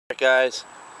Guys,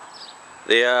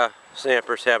 the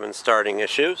snapper's having starting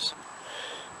issues,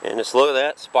 and just look at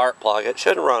that spark plug. It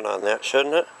shouldn't run on that,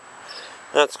 shouldn't it?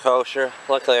 That's kosher.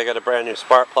 Luckily I got a brand new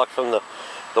spark plug from the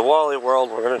Wally World.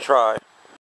 We're going to try.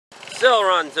 Still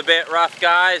runs a bit rough,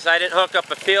 guys. I didn't hook up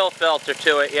a fuel filter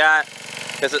to it yet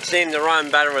because it seemed to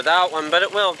run better without one, but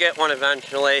it will get one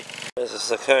eventually. This is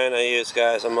the kind I use,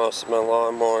 guys, on most of my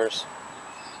lawnmowers.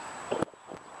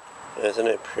 Isn't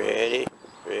it pretty?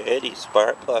 Pretty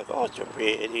spark plug. Oh, it's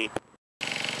pretty.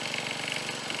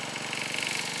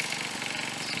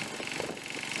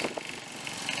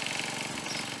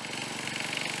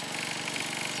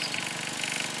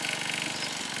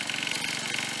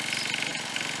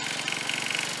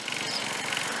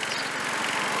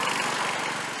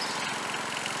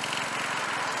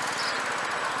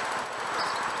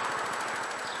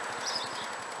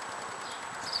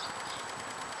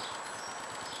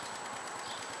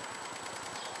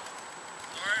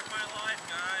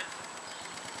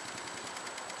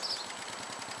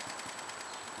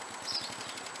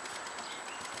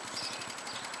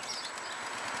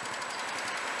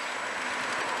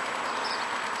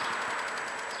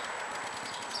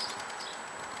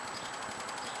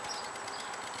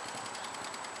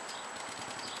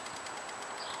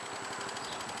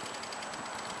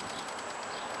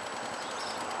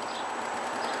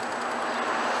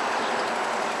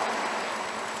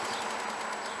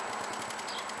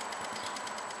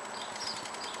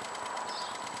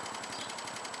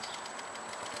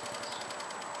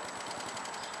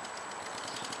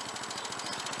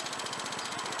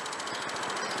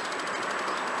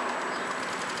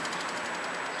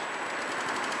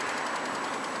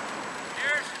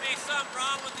 Something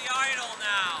wrong with the idle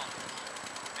now.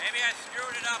 Maybe I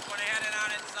screwed it up when I had it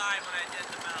on inside when I did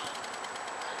the melt.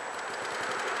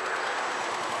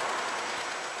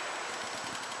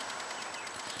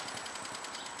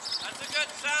 That's a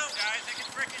good sound, guys. I can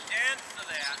frickin' dance to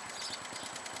that.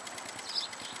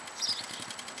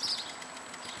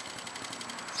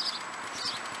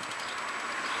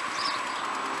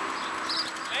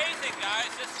 Amazing,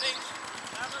 guys. This thing's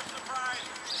never surprised me.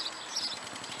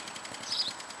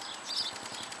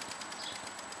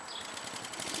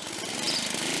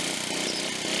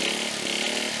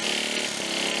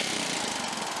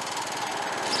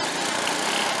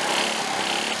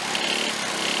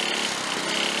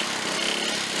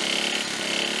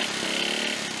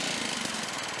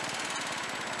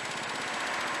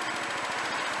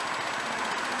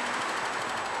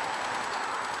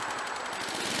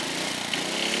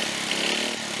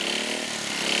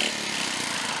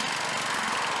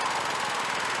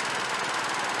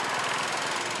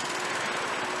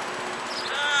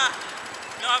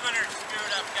 Governor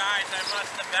screwed up, guys. I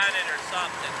must have bent it or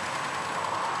something.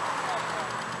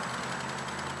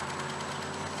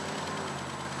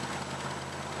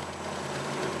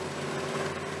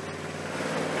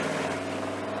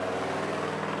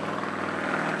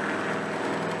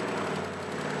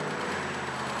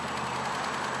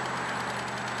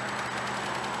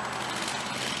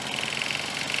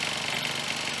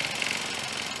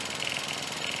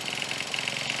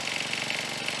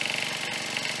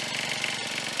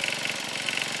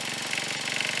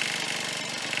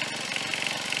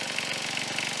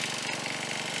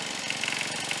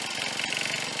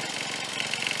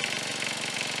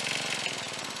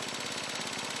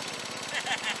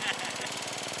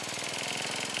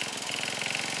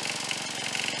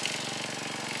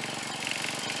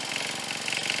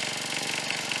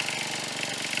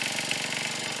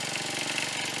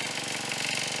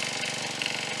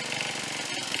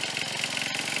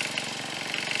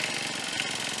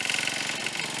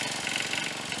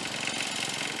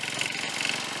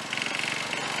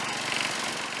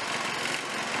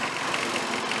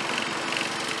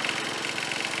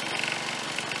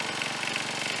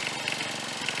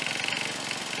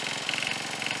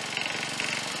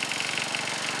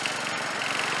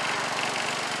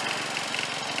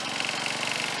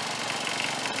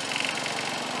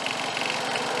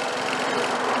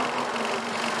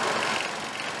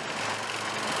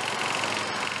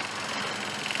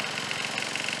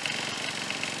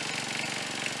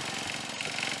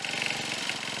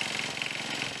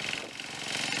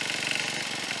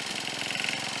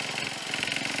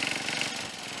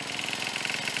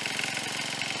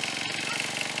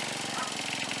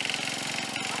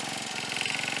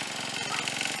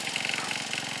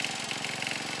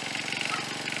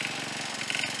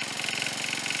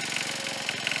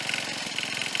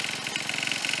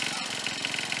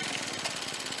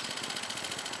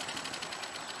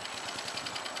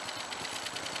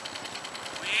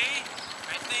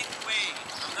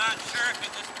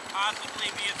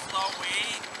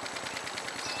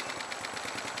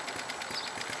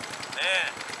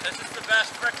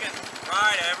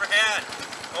 ride I ever had.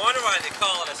 I wonder why they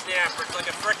call it a snapper. It's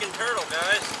like a frickin' turtle,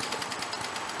 guys.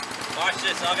 Watch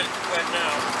this, I'll get it to quit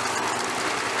now.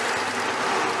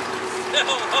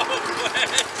 Still won't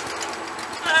quit.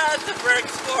 That's the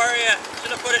bricks for you.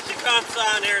 Should have put a comps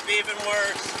on here, it'd be even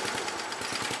worse.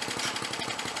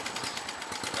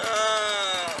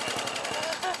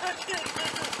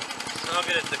 I'll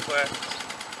get it to quit.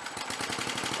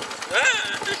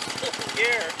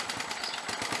 Here.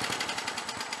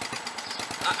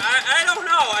 I don't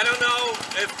know. I don't know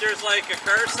if there's like a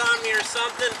curse on me or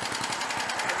something.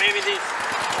 Or maybe these.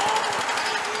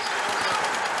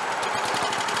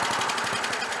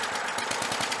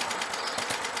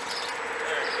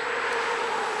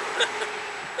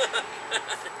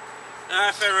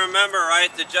 If I remember right,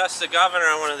 to adjust the governor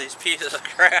on one of these pieces of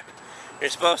crap, you're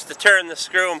supposed to turn the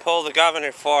screw and pull the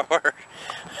governor forward.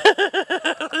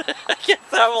 I can't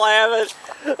stop laughing.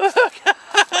 Oh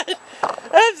God,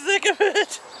 I'm sick of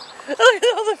it. Look at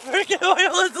all the freaking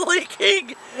oil is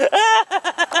leaking.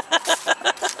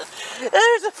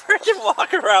 There's a freaking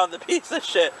walk around the piece of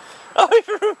shit. I don't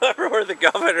even remember where the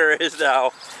governor is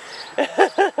now.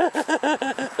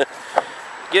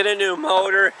 Get a new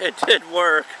motor. It did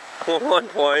work at one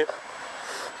point.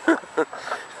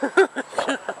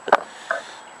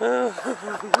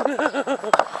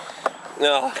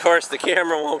 No, of course the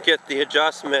camera won't get the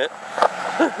adjustment.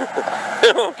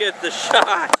 It won't get the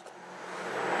shot.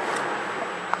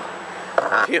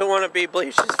 If you want to be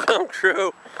Bleach's film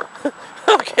crew,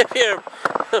 I'll give you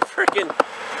a freaking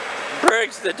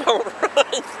Briggs that don't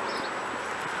run.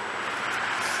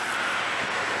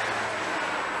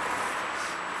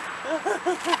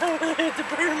 I had to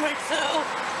burn myself.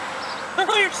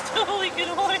 Oh, you're still leaking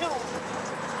oil.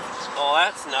 Oh,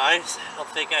 that's nice. I don't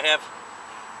think I have a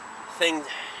thing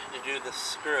to do the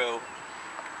screw. I'm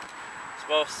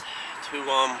supposed to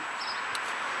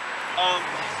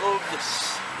move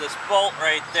this bolt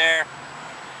right there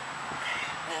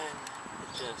and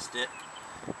adjust it.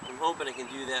 I'm hoping I can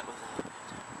do that without it.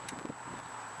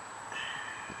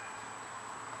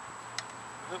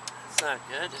 Oop, that's not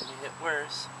good. It may get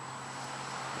worse.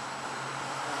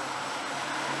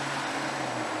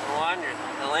 No wonder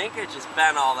the linkage is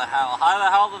bent all the hell. How the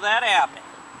hell did that happen?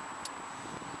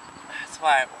 That's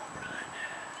why it won't run.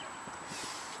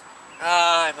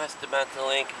 I must have bent the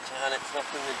linkage on it. It's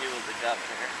nothing to do with the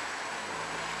governor.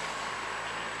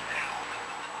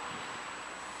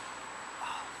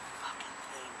 Oh, fucking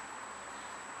thing.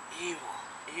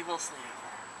 Evil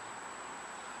snapper.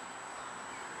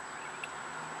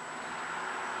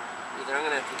 Either I'm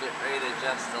gonna have to get ready to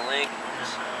adjust the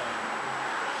linkage.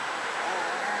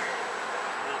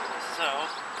 So,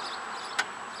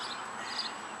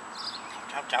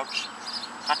 ouch, ouch.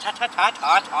 Hot, hot, hot, hot,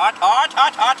 hot, hot, hot,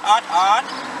 hot, hot, hot, hot.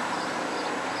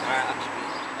 Alright, that should be a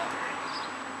little better.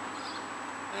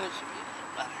 That should be a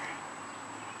little better.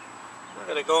 I'm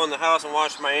gonna go in the house and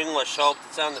wash my English soap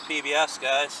that's on the PBS,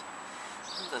 guys.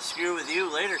 I'll screw with you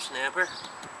later, snapper.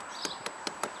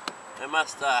 I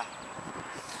must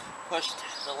pushed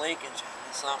the linkage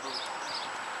into something.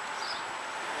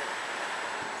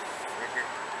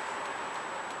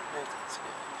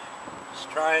 Let's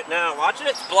try it now. Watch it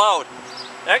explode.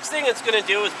 Next thing it's going to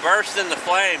do is burst into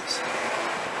flames.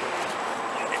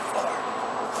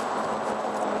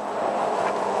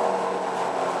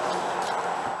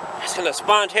 It's going to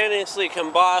spontaneously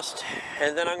combust,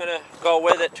 and then I'm going to go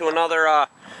with it to another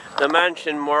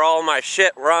dimension where all my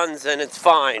shit runs and it's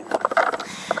fine.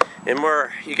 And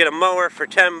where you get a mower for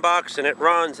 10 bucks and it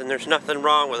runs and there's nothing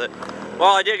wrong with it.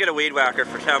 Well, I did get a weed whacker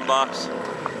for 10 bucks.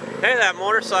 Hey, that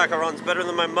motorcycle runs better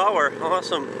than my mower.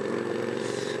 Awesome.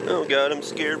 Oh God, I'm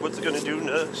scared. What's it gonna do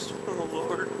next? Oh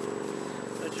Lord.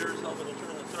 That sure is helping to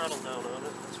turn the throttle down on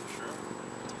it, that's for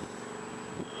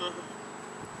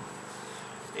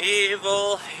sure.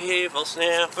 Evil, evil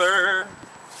snapper.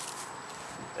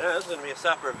 Yeah, this is gonna be a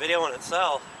separate video in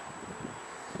itself.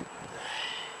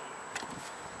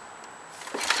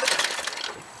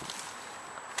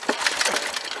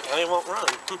 It won't run.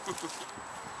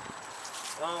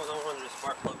 Oh, don't wonder the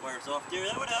spark plug wire's off there.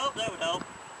 That would help, that would help.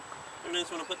 I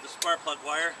just want to put the spark plug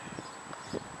wire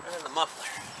and the muffler.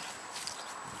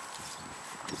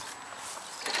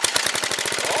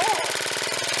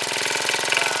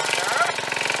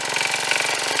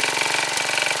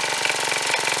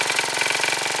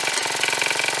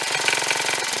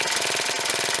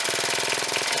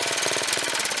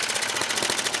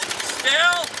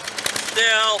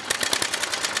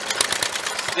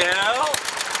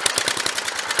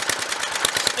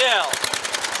 Still.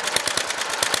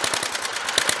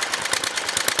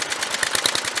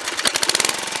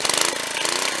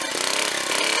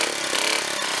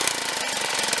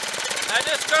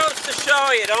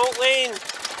 show you, don't lean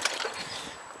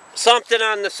something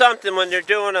on the something when they're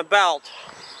doing a belt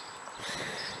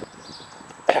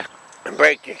and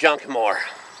break your junk more.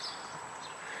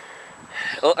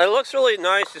 It looks really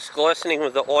nice, just glistening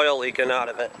with the oil leaking out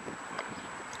of it.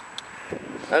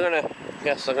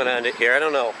 Guess I'm gonna end it here. I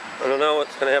don't know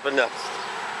what's gonna happen next.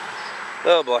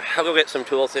 Oh boy, I'll go get some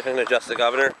tools, see if I can adjust the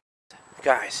governor.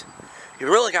 Guys, you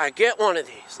really gotta get one of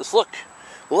these. Let's look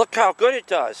how good it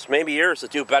does. Maybe yours will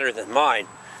do better than mine.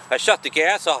 I shut the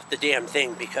gas off the damn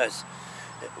thing because,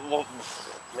 well,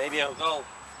 maybe I'll go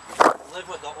live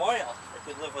with the oil. I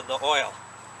could live with the oil.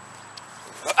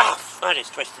 Ah, I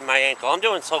just twisted my ankle. I'm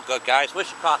doing so good, guys.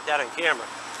 Wish you caught that on camera.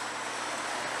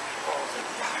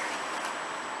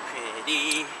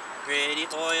 Pretty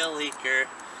oil leaker.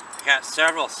 Got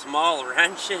several small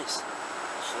wrenches.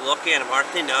 Just look at them,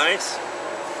 aren't they nice?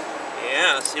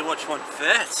 Yeah, let's see which one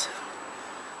fits.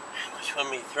 Which one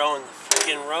we throw in the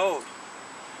freaking road.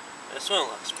 This one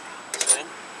looks promising.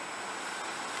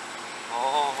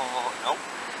 Oh, nope.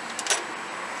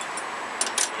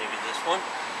 Maybe this one.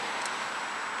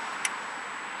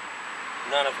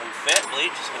 None of them fit.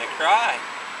 Bleach is gonna cry.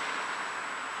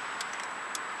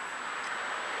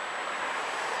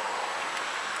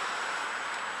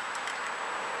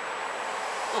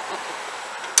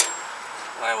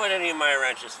 Why would any of my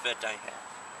wrenches fit, I have?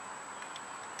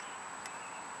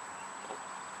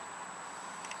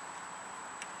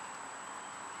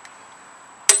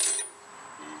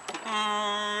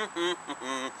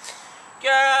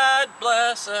 God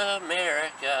bless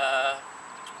America.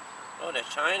 Go to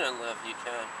China and live, you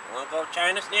can. Wanna go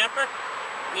China Snapper?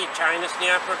 Me China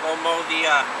Snapper, go mow the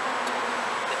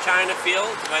China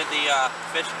fields by the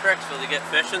fish creeks where they get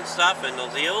fish and stuff and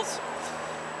those eels.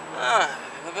 I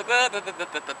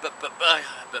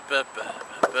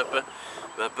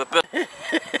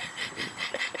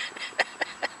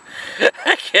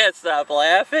can't stop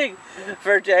laughing.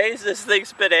 For days this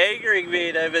thing's been angering me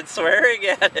and I've been swearing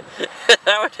at it.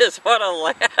 I would just want to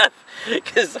laugh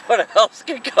because what else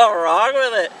could go wrong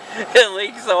with it? It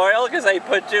leaks oil because I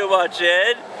put too much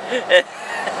in and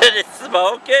it's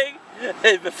smoking.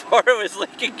 And before it was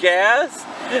leaking gas,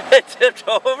 it tipped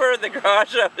over in the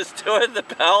garage. I was doing the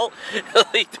belt. It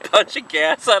leaked a bunch of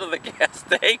gas out of the gas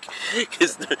tank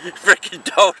because the freaking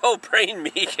dodo brain me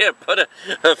can't put a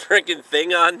freaking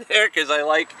thing on there because I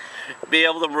like be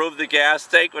able to move the gas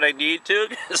tank when I need to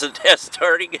because it has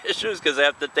starting issues because I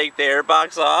have to take the air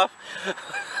box off.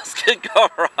 What's gonna go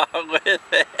wrong with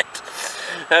it?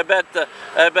 I bet the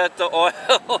oil,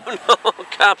 oh no,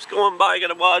 cops going by,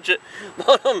 gotta watch it.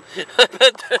 I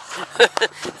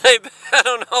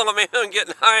don't know, maybe I'm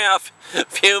getting high off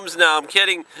fumes now, I'm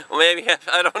kidding, maybe,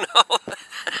 I don't know.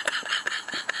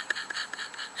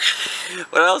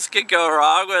 What else could go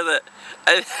wrong with it?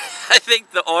 I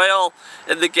think the oil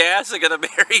and the gas are gonna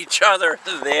marry each other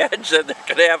to the edge and they're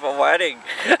gonna have a wedding.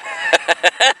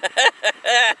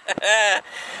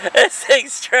 This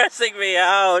thing's stressing me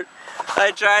out.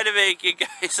 I tried to make you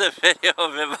guys a video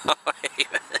of him away.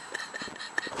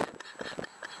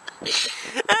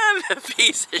 I'm a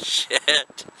piece of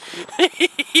shit.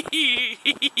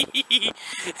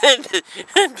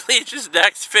 And Bleach's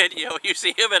next video, you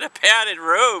see him in a padded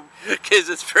room because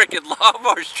his freaking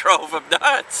lawnmowers drove him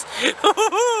nuts.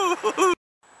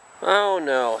 Oh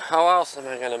no, how else am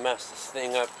I going to mess this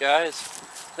thing up, guys?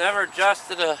 Never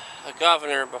adjusted a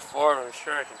governor before, but I'm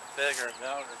sure I can figure it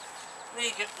out or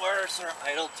make it worse or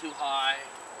idle too high.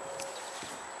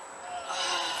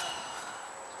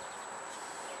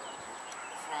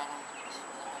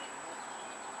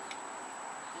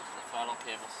 The throttle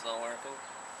cable's still working.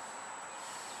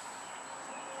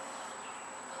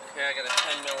 Okay, I got a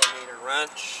 10mm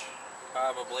wrench,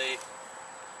 probably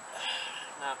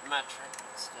not metric,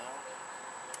 but still.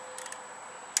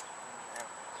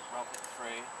 Rope it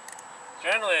free.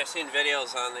 Generally, I've seen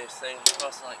videos on these things. You're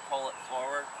supposed to like pull it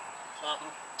forward or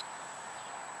something.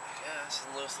 Yes,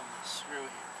 and loosen the screw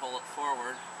here, pull it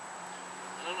forward.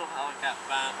 I don't know how it got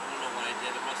bent. I don't know what I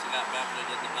did. It must have got bent when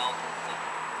I did the belt with the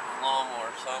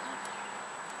lawnmower or something.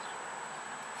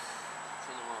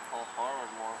 So I want to pull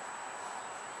forward more.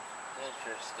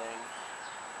 Interesting.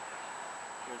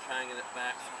 We're trying to get it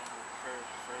back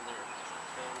further.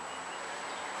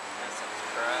 That sounds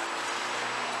correct.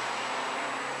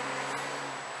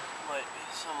 Might be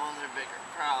some other bigger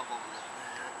problem than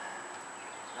that.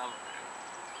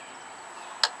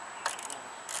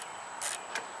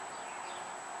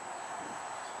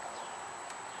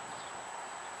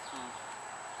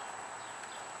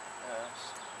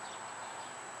 Yes.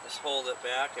 Just hold it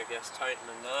back, I guess, tighten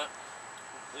the nut.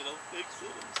 It'll fix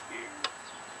it, I'm scared.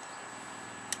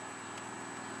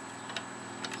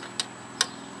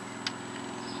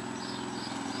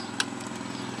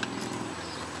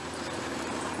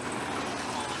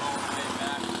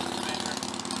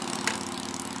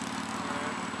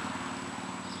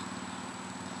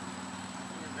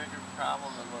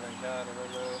 problem than what I got, I don't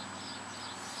know.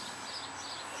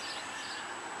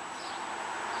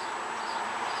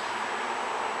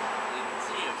 You can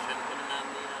see I should have been on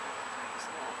the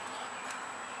snow.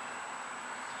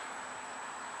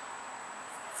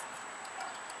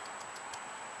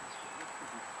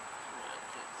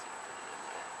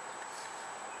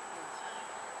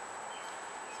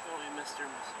 It's going to be Mr.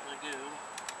 Magoo.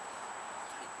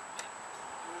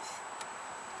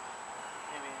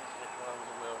 Maybe I did it wrong, I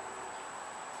don't know.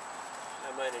 I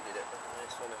might have did it, but I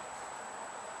just want to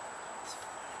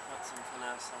put some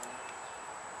finesse on it.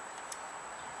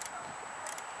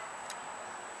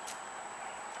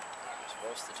 I'm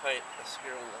supposed to tighten the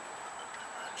screw in them.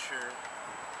 I'm not sure. I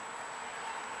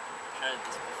tried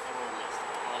this before and missed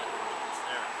it. A lot of it's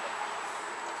there.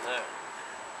 There.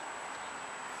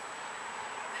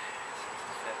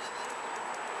 Fix it.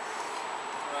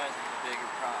 Otherwise, it's a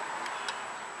bigger problem.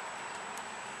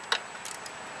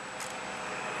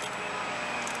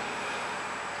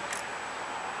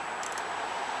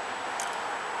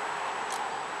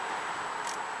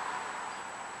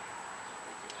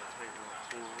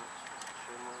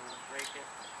 Break it.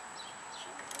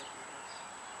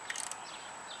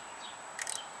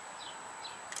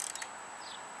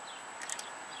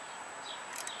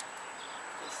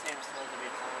 This seems still to be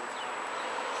fine.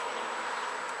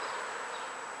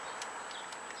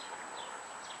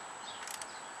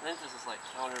 I think this is like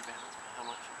counterbalance for how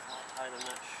much it's all tight, I'm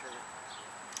not sure.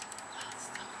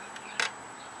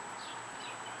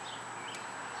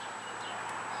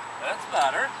 That's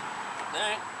better, I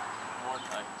think. More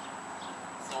tight.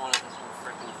 Don't want it to come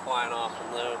freaking flying off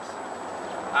and loose.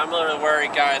 I'm a little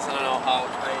worried, guys. I don't know how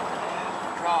tight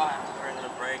the draw is. We're going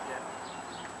to break it.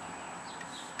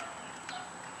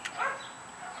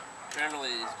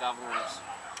 Generally, these governors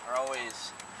are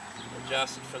always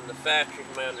adjusted from the factory,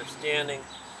 from my understanding.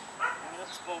 They're not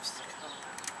supposed to come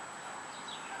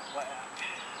whack.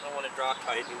 I don't want to draw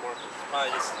tight anymore. It's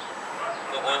probably just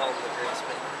the oil in the grease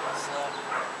making it slip.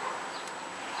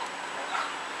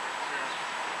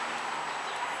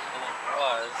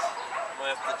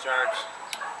 I have to charge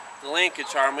the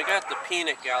linkage arm. We got the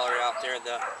peanut gallery out there,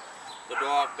 the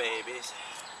dog babies.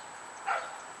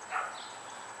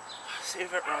 See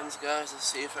if it runs, guys. Let's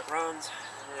see if it runs.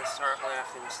 I'm gonna start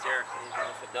laughing hysterically, even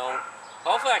if it don't.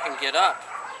 Hopefully I can get up.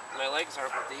 My legs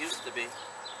aren't what they used to be.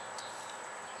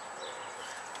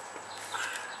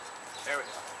 There we go.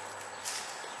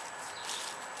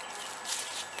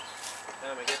 By the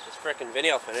time I get this frickin'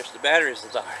 video finished, the batteries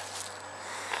will die.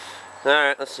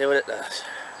 Alright, let's see what it does.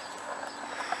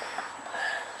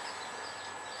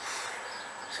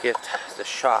 Let's get the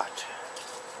shot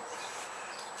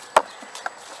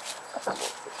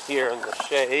here in the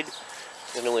shade.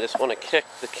 And we just want to kick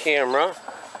the camera.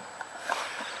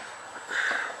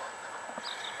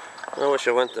 I wish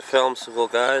I went to film school,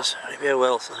 guys. Maybe I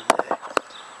will someday.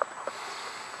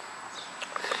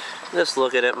 Just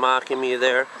look at it mocking me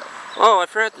there. Oh, I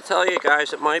forgot to tell you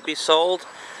guys, it might be sold.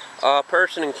 A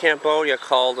person in Cambodia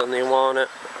called and they want it.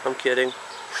 I'm kidding. I'm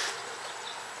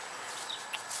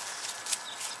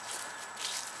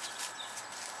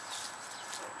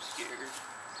scared.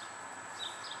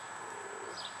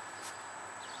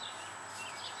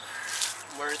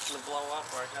 Where it's going to blow up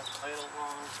or I have to idle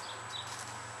long.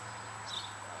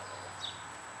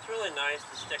 It's really nice.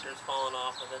 The sticker's falling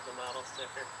off of it, the metal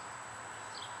sticker.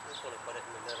 I just want to put it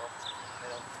in the middle. I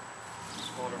don't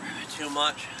want to rip it too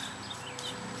much.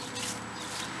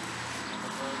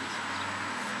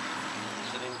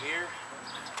 Sitting gear.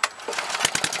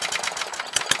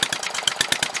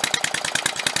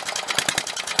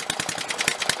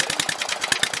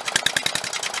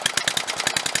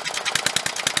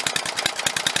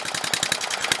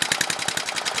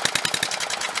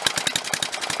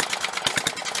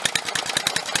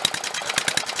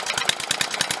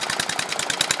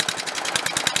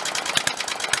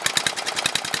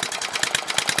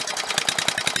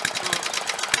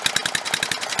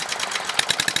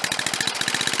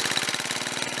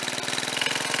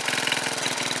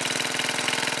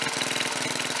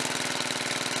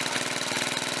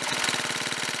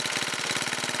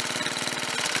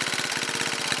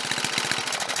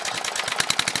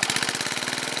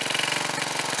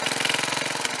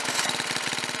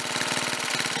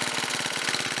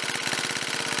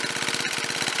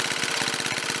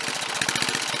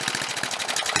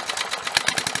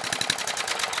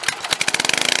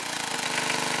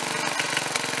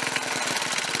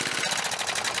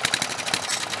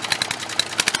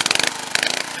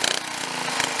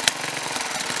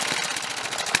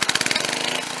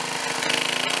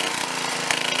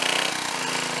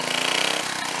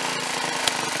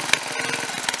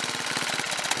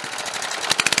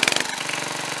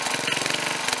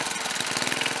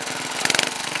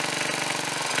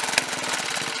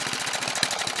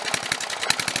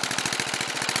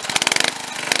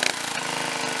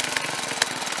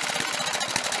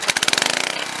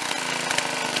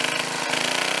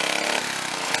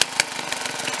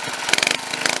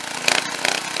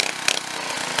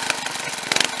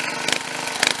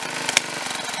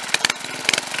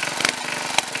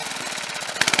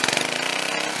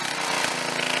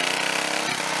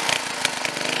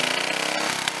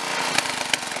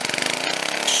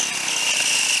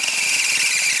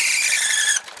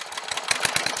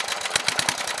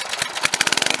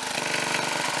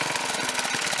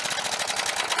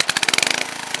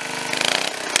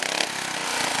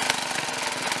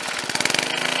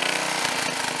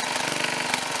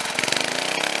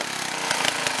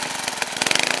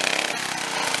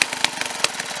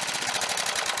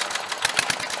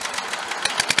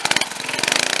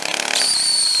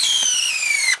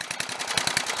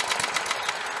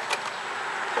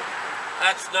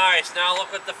 That's nice. Now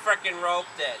look what the frickin' rope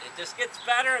did. It just gets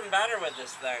better and better with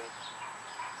this thing.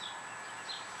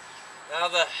 Now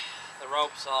the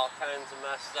rope's all kinds of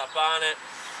messed up on it.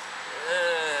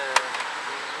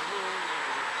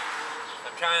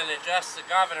 I'm trying to adjust the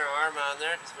governor arm on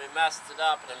there because we messed it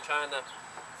up, and I'm trying to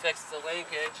fix the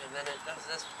linkage, and then it does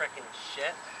this frickin'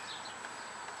 shit.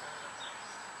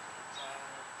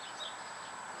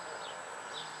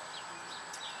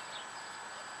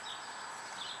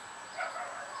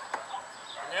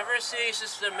 It never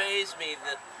ceases to amaze me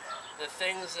the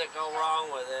things that go wrong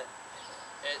with it.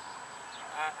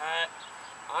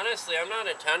 Honestly, I'm not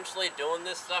intentionally doing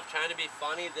this stuff trying to be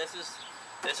funny. This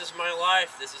is my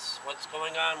life. This is what's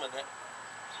going on with it.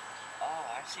 Oh,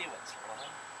 I see what's wrong.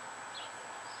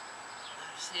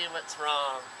 I see what's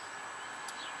wrong.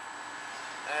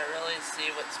 I really see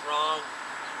what's wrong.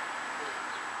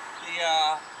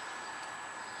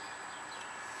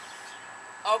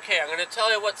 Okay, I'm going to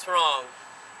tell you what's wrong.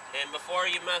 And before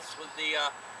you mess with the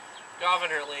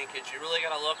governor linkage, you really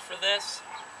got to look for this.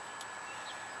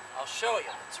 I'll show you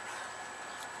what's wrong.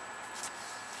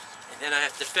 And then I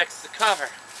have to fix the cover.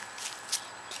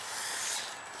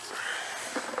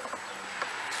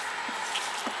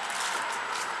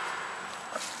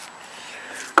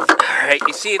 Alright,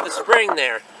 you see the spring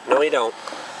there? No, you don't.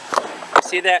 You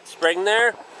see that spring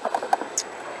there?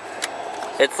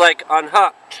 It's like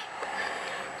unhooked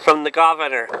from the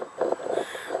governor.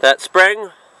 That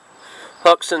spring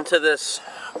hooks into this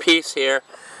piece here,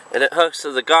 and it hooks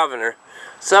to the governor.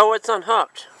 So it's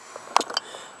unhooked.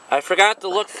 I forgot to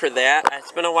look for that.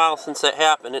 It's been a while since it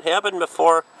happened. It happened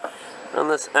before on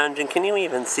this engine. Can you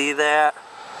even see that?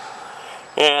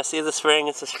 Yeah, see the spring?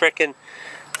 It's this frickin'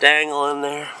 dangling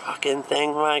there. Fucking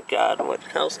thing. My God, what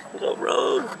else can go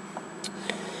wrong?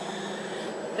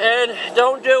 And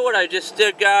don't do what I just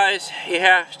did, guys. You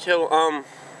have to,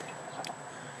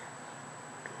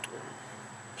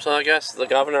 so I guess the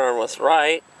governor was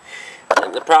right.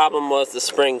 And the problem was the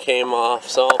spring came off.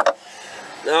 So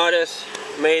now I just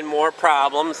made more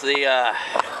problems.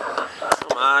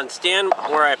 Come on, stand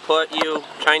where I put you,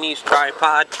 Chinese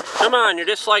tripod. Come on, you're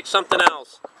just like something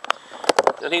else.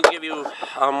 I need to give you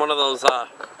one of those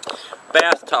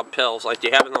bathtub pills like you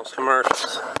have in those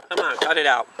commercials. Come on, cut it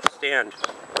out. Stand.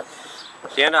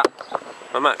 Stand up.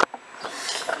 Come on.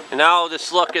 And now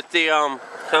just look at the,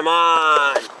 come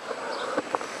on.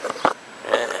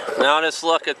 Now just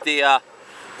look at the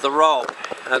rope.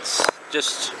 That's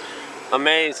just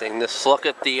amazing. Just look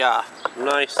at the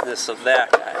niceness of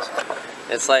that, guys.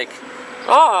 It's like,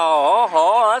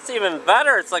 oh, that's even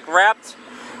better. It's like wrapped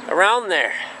around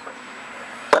there.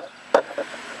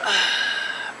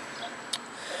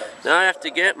 Now I have to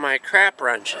get my crap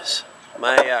wrenches.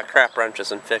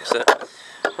 And fix it.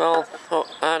 Well,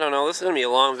 I don't know. This is going to be a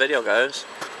long video, guys.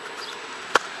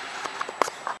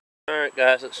 Alright,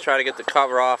 guys, let's try to get the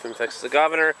cover off and fix the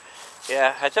governor.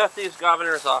 Yeah, I took these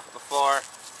governors off before.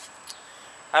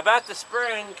 I bet the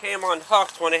spring came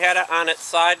unhooked when I had it on its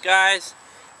side, guys.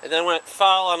 And then when it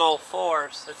fell on all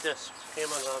fours, it just came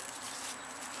unhooked.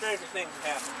 Stranger things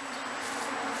happen.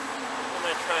 What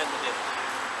am I trying to do?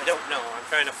 I don't know. I'm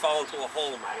trying to fall into a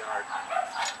hole in my yard.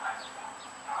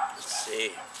 Let's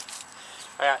see.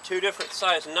 I got 2 different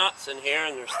size nuts in here,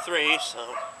 and there's 3,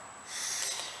 so.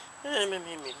 Let me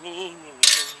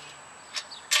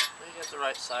get the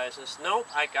right sizes. Nope,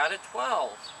 I got a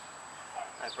 12.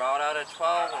 I brought out a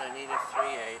 12 and I needed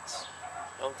 3/8.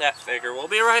 Don't that figure? We'll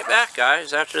be right back,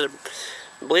 guys, after the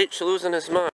bleach losing his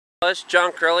mind. This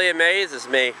junk really amazes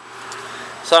me.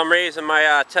 For some reason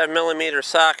my 10mm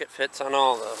socket fits on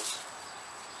all those.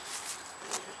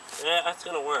 Yeah, that's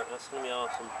gonna work. That's gonna be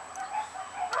awesome.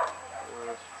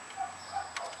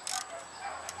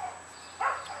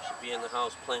 Should be in the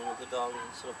house playing with the dog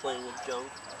instead of playing with junk.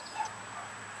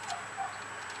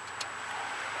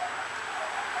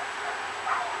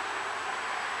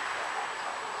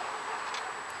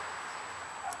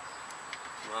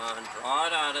 Come on, draw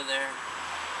it out of there.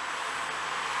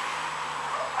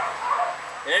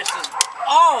 This is,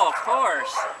 oh, of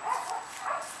course.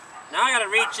 Now I gotta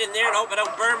reach in there and hope I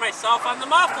don't burn myself on the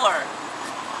muffler.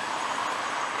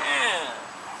 Yeah.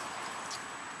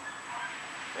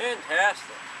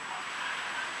 Fantastic.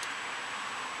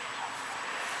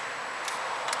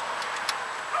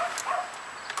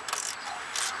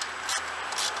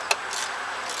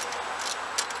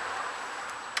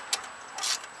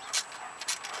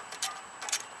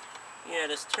 Yeah,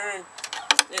 just turn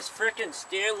this frickin'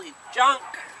 Stanley junk.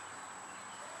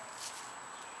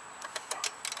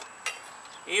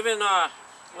 Even,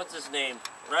 what's his name?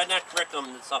 Redneck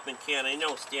Rickham that's up in Canada. I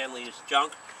know Stanley is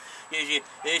junk. Because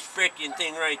this freaking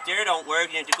thing right there don't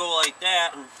work. You have to go like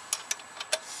that. And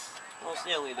well,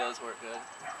 Stanley does work good.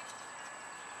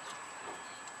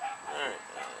 Alright,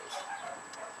 guys.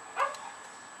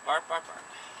 Bark, bark, bark.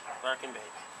 Barking baby.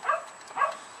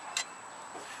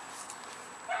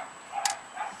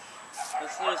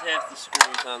 Let's lose half the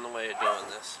screws on the way of doing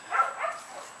this.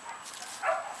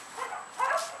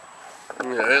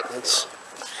 Alright,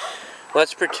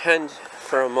 let's pretend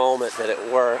for a moment that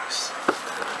it works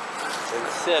and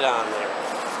sit on there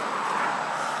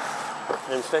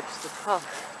and fix the cover.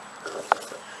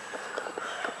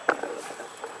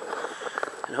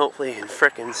 And hopefully you can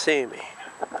frickin' see me.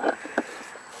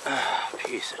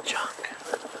 Piece of junk.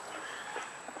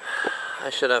 I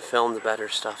should have filmed better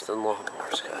stuff than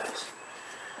lawnmowers, guys.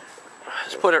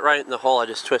 Just put it right in the hole. I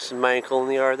just twisted my ankle in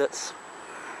the yard. That's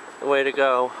the way to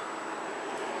go.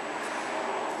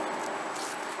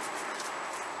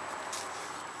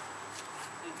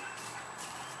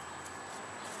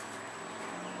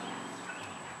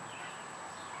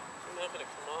 You're not going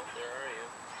to come off there, are you?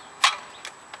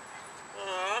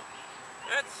 Aw,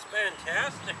 that's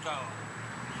fantastico.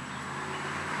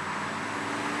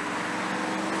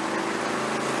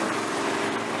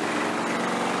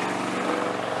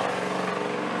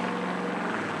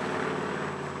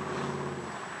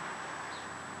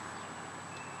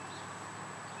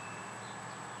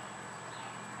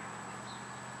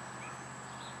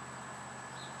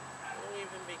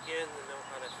 Begin to know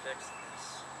how to fix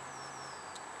this.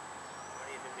 I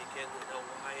don't even begin to know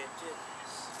why it did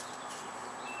this.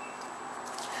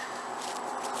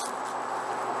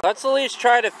 Let's at least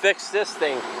try to fix this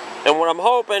thing. And what I'm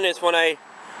hoping is when I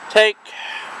take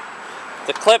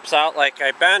the clips out, like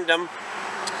I bend them,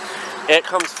 it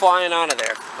comes flying out of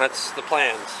there. That's the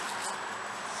plans.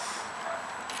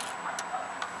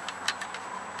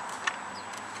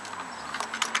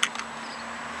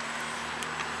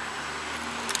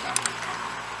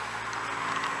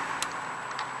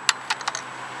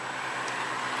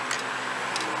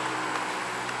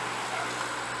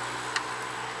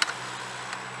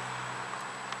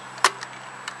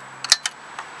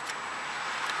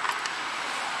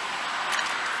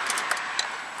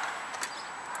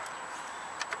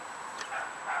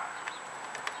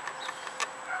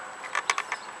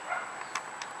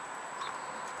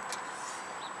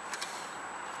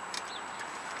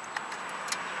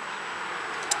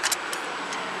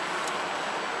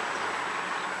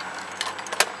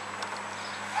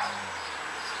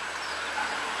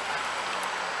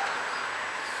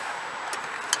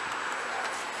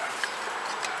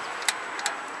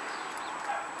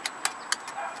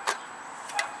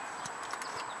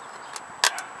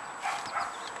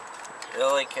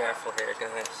 Really careful here,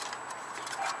 guys.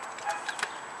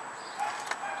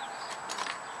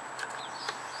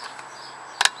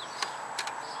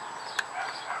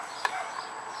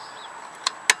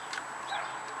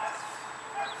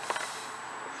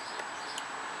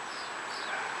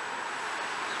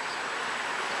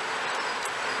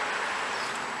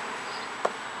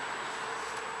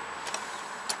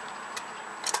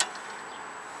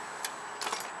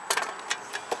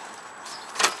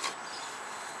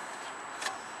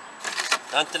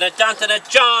 Dun to the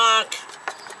junk!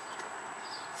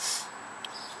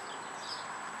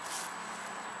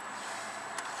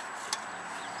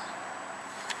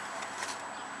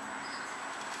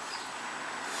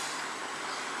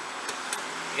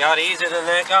 Got easier than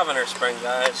that governor spring,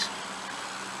 guys.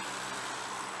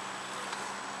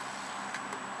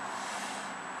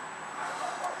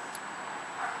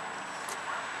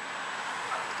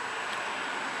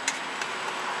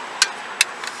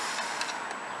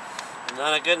 I'm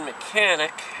not a good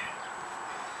mechanic.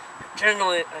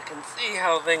 Generally, I can see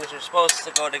how things are supposed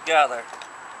to go together.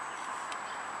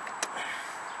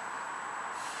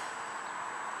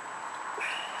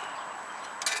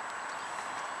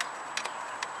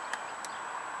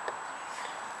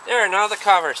 There, now the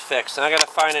cover's fixed. I gotta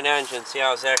find an engine, see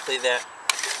how exactly that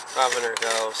governor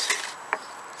goes.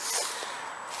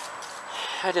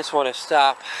 I just want to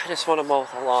stop. I just want to mow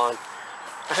the lawn.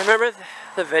 I remember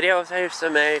the videos I used to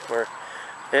make where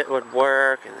it would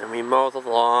work and then we mow the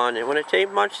lawn. It wouldn't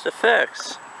take much to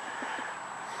fix.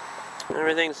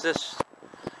 Everything's just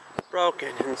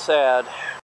broken and sad.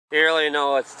 You really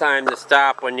know it's time to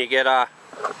stop when you get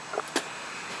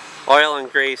oil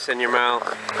and grease in your mouth.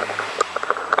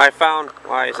 I found,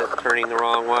 why is it turning the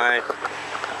wrong way?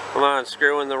 Come on,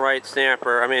 screw in the right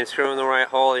stamper. I mean, screw in the right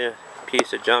hole, you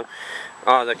piece of junk.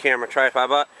 Oh, the camera tripod.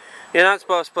 But you're not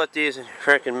supposed to put these in your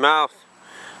freaking mouth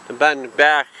to bend it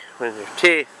back with your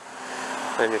teeth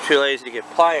when you're too lazy to get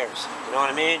pliers. You know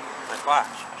what I mean? Like, watch,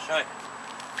 I'll show you.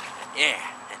 Yeah.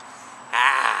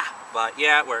 Ah. But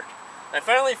yeah, it worked. I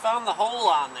finally found the hole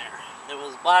on there. It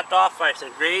was blocked off by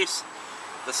some grease.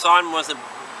 The sun wasn't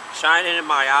shining in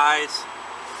my eyes.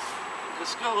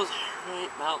 This goes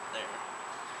right out there.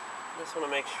 I just want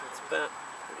to make sure it's bent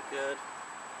pretty good.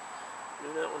 I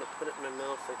do not want to put it in my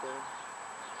mouth again.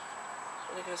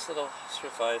 But I guess it'll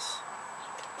suffice.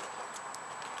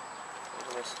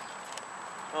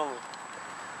 Oh.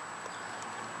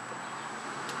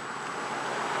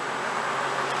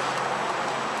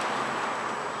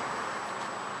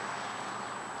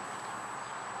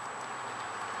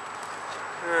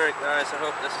 Alright guys, I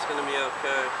hope this is going to be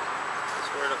okay. I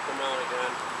swear it'll come out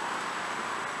again.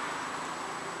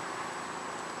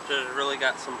 Just really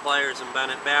got some pliers and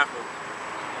bent it back. You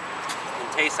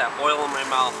can taste that oil in my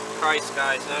mouth. Christ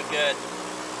guys, not good.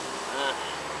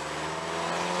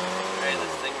 Hey,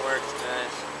 this thing works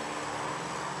guys.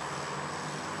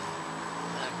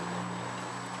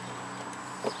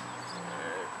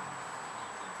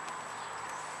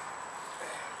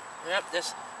 Yep,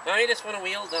 this. Now you just want to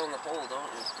wheel down the hole,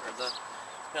 don't you? Or the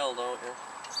hill, don't you?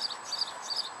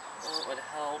 Well, it would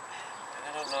help.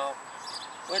 I don't know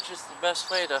which is the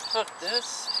best way to hook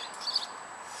this.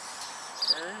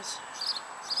 Guys,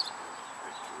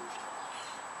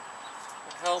 it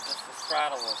would help if the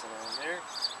throttle wasn't on there.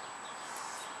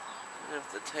 I have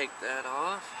to take that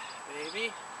off,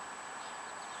 maybe.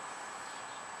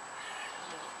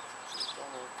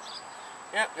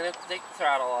 Yep, gonna have to take the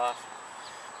throttle off.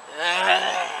 And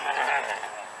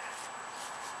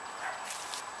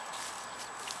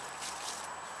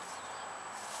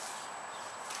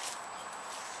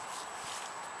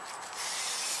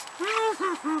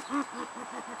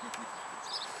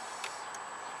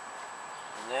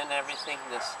then everything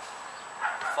just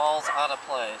falls out of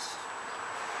place.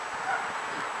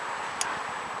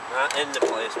 Not into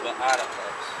place, but out of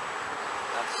place.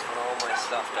 That's what all my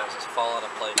stuff does, is fall out of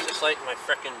place. Just like my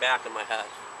frickin' back of my head.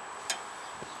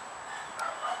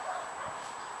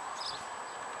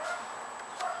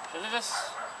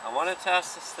 I want to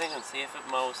test this thing and see if it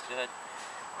mows good.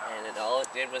 And all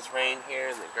it did was rain here,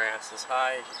 and the grass is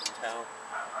high, as you can tell.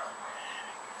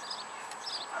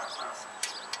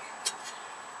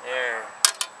 There.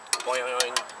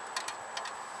 Boing.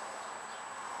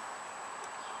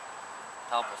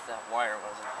 Help if that wire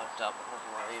wasn't hooked up. I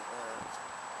wouldn't want to leave that.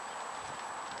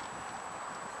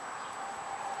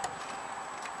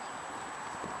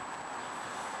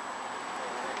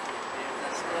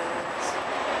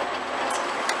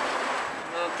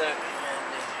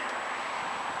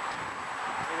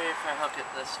 Maybe if I hook it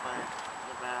this way,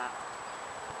 the back.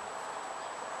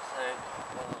 Say,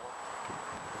 better.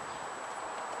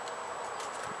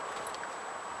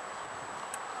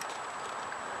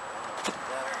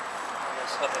 I'll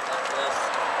just hook it like this.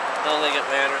 I don't think it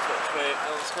matters which way it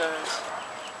goes, guys.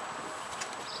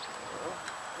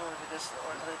 Oh, you just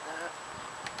lower it like that.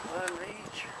 Come on,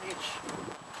 reach. Reach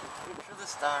for the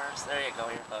stars. There you go,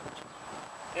 you're hooked.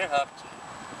 You're hooked.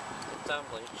 It's on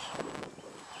bleach.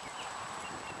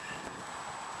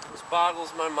 This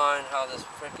boggles my mind how this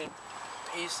freaking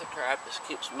piece of crap just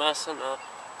keeps messing up.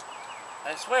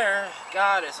 I swear,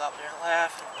 God is up there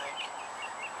laughing like,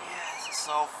 yeah, this is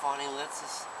so funny. Let's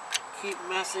just keep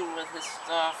messing with this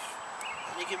stuff.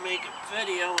 We can make a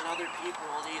video and other people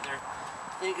will either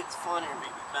think it's funny or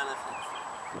maybe benefit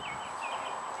from it.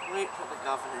 Wait for the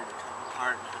governor to come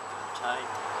apart and have it tight.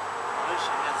 I wish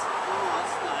I had some. Oh,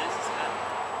 that's nice. It's got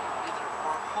either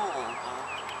more hole,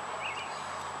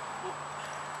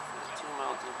 two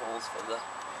mounting holes for the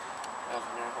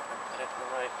governor. I put it in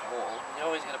the right hole. You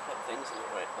always gotta put things in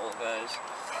the right hole, guys.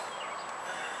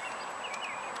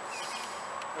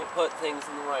 You put things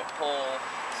in the right hole,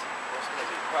 there's gonna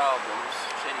be problems,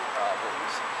 shitty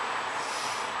problems.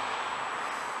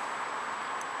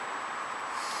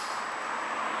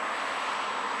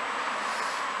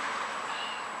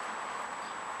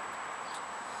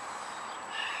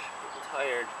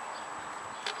 Tired.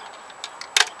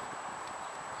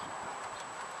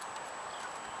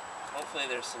 Hopefully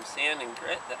there's some sand and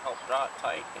grit that help draw it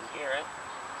tight. You can hear it.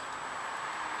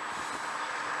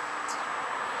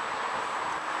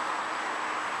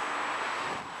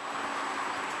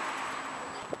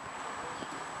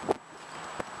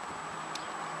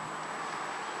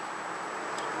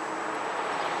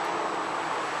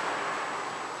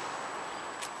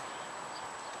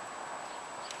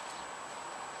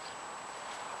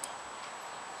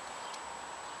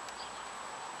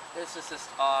 This is just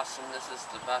awesome. This is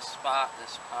the best spot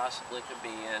this possibly could be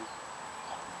in.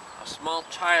 A small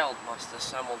child must have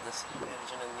assembled this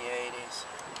engine in the 80s.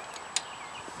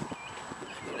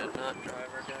 I did not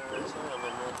drive her down. I'm in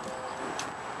that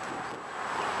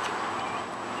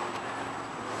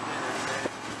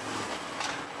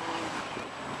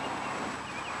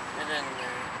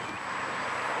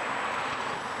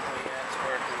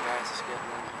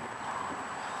getting in.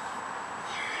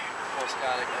 Almost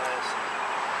got it, guys.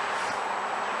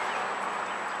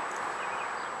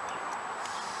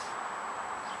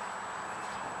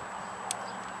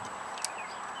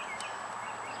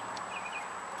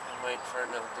 I'm waiting for it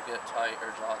not to get tight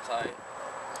or draw tight.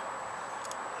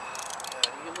 God,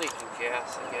 are you leaking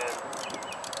gas again?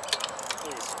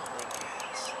 Please don't leak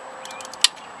gas.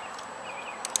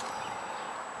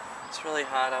 It's really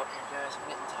hot out here, guys. I'm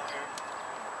getting tired.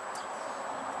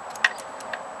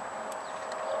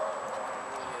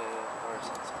 Yeah, of course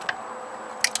it's hot.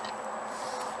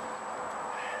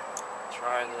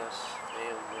 Try this.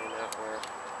 May not work.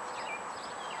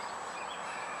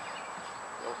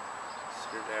 Nope.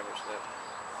 Screwdriver's not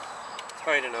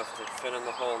tight enough to fit in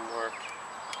the hole and work.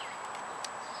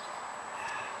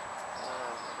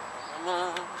 Come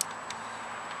on.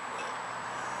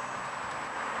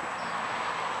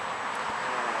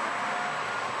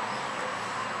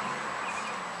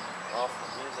 Awful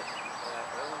music.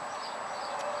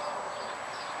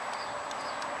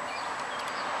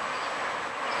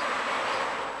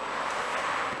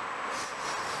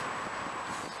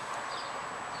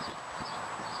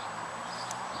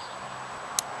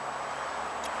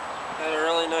 Got a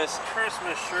really nice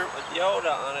Christmas shirt with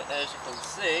Yoda on it, as you can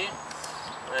see.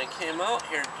 When I came out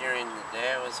here during the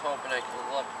day, I was hoping I could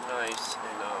look nice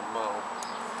and mow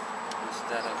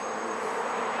instead of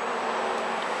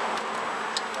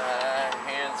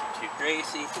hands are too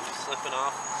greasy, keep slipping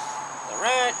off the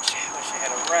wrench. I wish I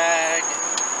had a rag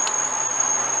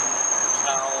or a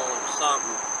towel or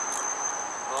something.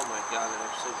 Oh my god, it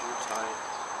actually drew tight.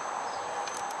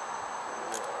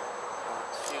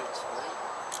 Too tight.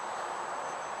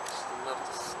 Just enough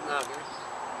to snug it.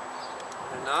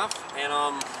 Enough, and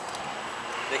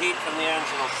the heat from the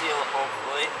engine will seal it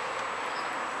hopefully.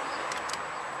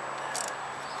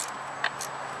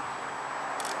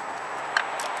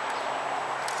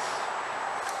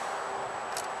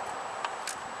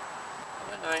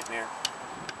 What a nightmare.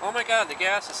 Oh my god, the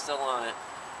gas is still on it.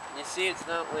 And you see it's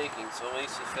not leaking, so at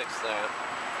least we fixed that.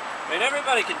 I mean,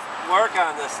 everybody can work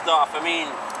on this stuff. I mean,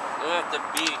 you don't have to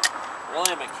be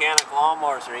really a mechanic.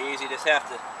 Lawnmowers are easy, you just have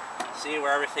to see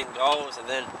where everything goes and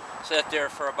then sit there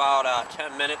for about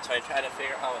 10 minutes so I try to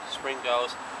figure out how the spring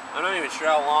goes. I'm not even sure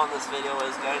how long this video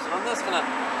is, guys, and I'm just gonna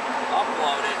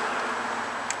upload it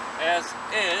as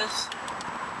is.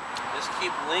 Just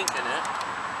keep linking it.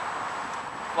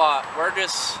 But we're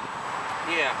just,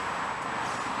 yeah,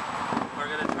 we're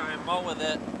gonna try and mow with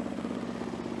it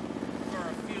for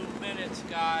a few minutes,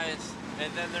 guys,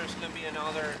 and then there's gonna be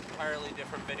another entirely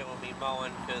different video of me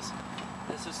mowing, because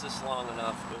this is just long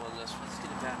enough doing this. Let's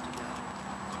get it back together.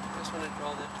 I just want to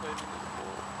draw that toy from the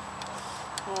pool.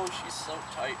 Oh, she's so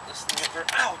tight. This thing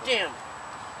hurt. Ow, damn!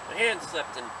 My hand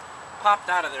slipped and popped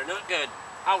out of there. Not good.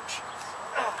 Ouch.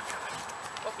 Oh, God.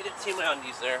 Hope you didn't see my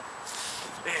undies there.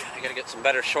 Man, I gotta get some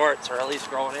better shorts, or at least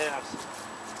grow an ass.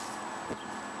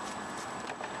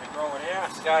 I grow an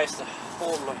ass, guys, to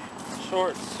hold my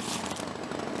shorts.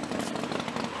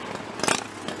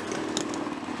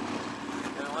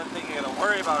 One thing you gotta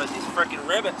worry about is these freaking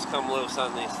rivets come loose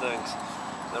on these things.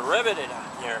 They're riveted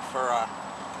on there for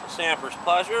the stamper's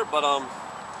pleasure, but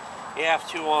you have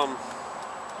to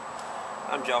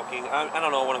I'm joking. I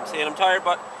don't know what I'm saying. I'm tired,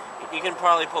 but you can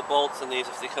probably put bolts in these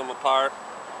if they come apart.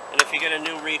 And if you get a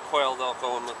new recoil, they'll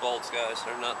go in with bolts, guys,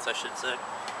 or nuts, I should say.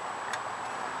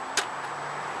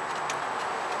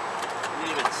 Can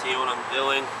you even see what I'm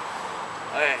doing?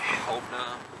 I hope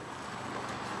not.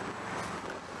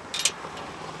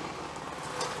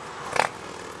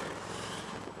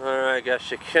 Alright, I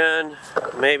guess you can.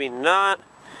 Maybe not.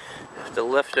 You have to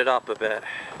lift it up a bit.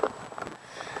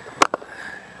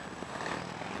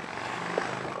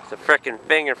 It's a frickin'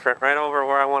 fingerprint right over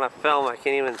where I want to film. I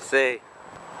can't even see.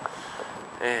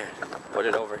 Man, put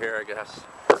it over here, I guess.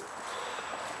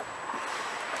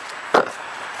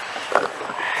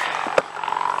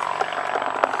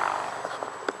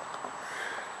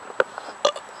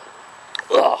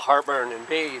 Ugh, heartburn and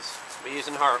bees. Bees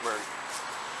and heartburn.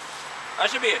 That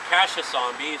should be a Kesha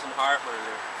song, Bees and Heartburn,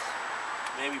 or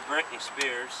maybe Britney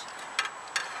Spears.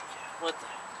 What the?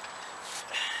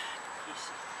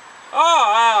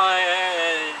 Oh,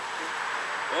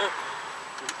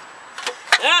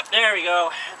 yep, there we go.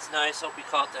 That's nice. Hope you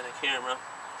caught that on camera.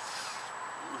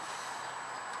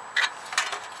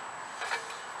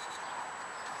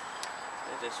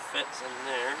 It just fits in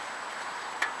there.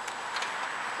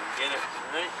 Get it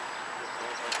right. It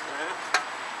goes like that.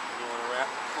 You want to wrap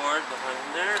the cord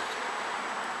behind there.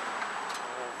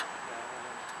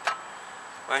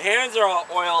 My hands are all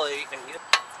oily. And get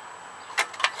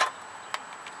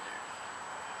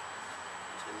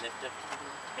lift up.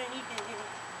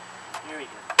 Here we go.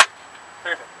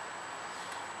 Perfect.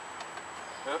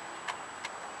 Huh?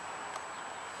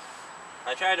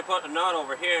 I tried to put a knot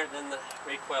over here, then the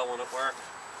recoil wouldn't work.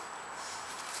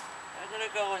 I'm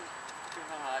gonna go in the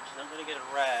garage and I'm gonna get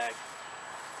a rag.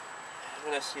 I'm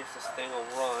gonna see if this thing will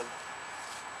run.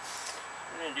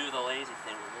 I'm gonna do the lazy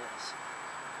thing with this.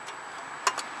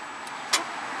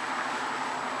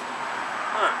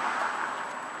 Huh.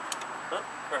 Oh,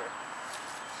 perfect.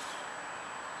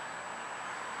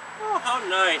 Oh, how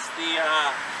nice. The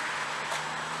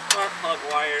spark plug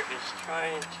wire is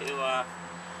trying to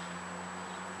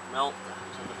melt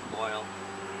to the foil.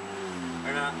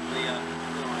 Or not the,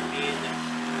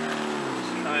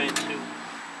 it's trying to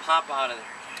pop out of there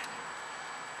again.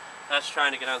 That's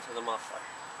trying to get onto the muffler.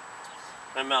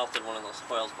 I melted one of those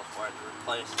coils before I had to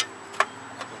replace it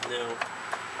with new.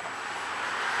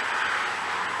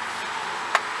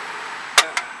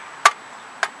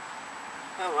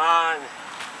 Come on.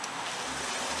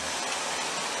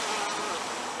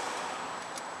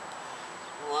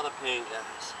 A lot of pain,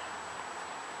 guys.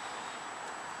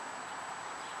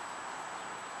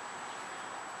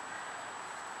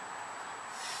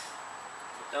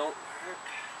 It don't work.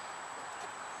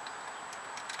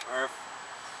 Or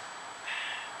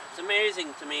it's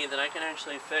amazing to me that I can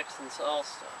actually fix and sell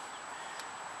stuff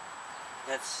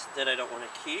that I don't want to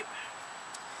keep.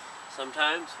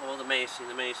 Sometimes, well, the Macy's is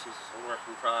a work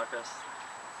in progress.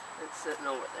 It's sitting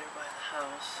over there by the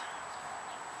house.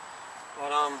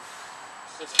 But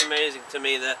it's just amazing to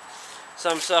me that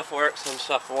some stuff works, some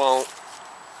stuff won't.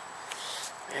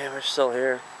 And we're still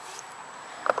here.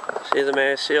 See the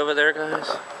Macy's over there,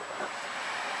 guys?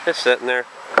 It's sitting there,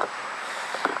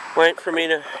 waiting for me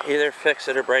to either fix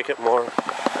it or break it more.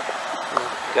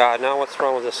 God, now what's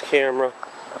wrong with this camera?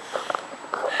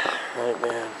 Right,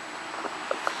 man.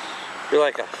 You're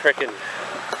like a frickin'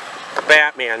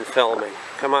 Batman filming.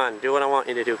 Come on, do what I want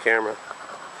you to do, camera.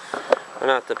 I'm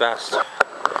not the best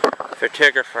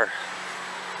photographer.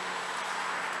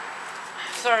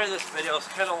 Sorry this video is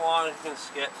kind of long. You can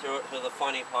skip through it to the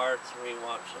funny parts,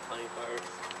 rewatch the funny parts.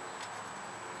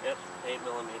 Yep,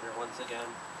 8mm once again.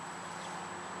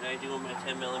 And I do my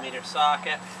 10mm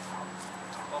socket.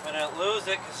 Hope I don't lose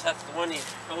it, because that's the one you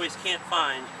always can't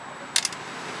find.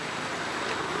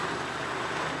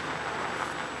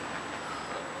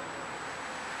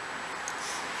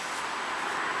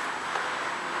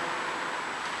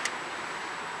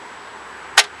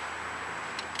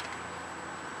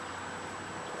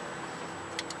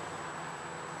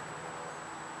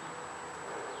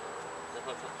 Hook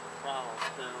up the throttle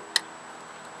too.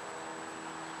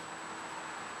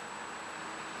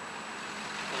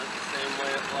 Put it the same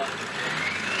way it was.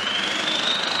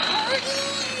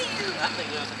 That thing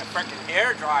sounds like a freaking hair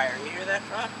dryer. You hear that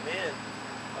truck? Man,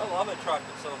 I love a truck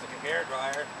that sounds like a hair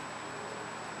dryer.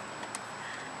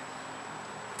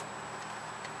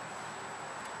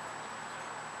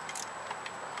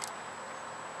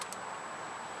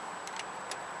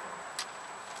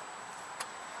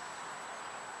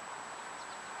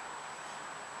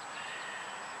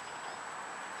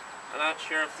 I'm not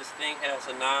sure if this thing has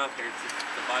a knob here. It's just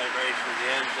the vibration of the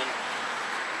engine.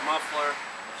 Muffler.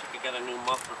 Wish I could get a new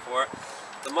muffler for it.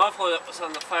 The muffler that was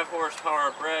on the 5 horsepower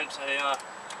Briggs,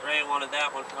 Ray wanted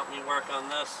that one to help me work on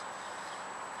this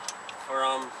for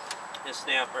his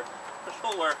snapper, which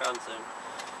we'll work on soon.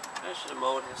 I should have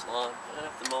mowed his lawn. I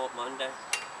have to mow it Monday.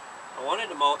 I wanted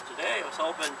to mow it today. I was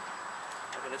hoping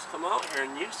I could just come out here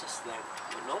and use this thing.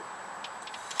 But nope.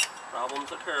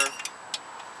 Problems occur.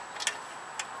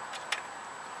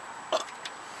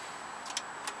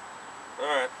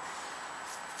 Alright.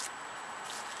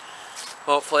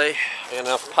 Hopefully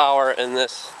enough power in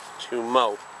this to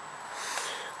mow.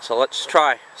 So let's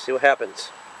try, see what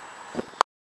happens.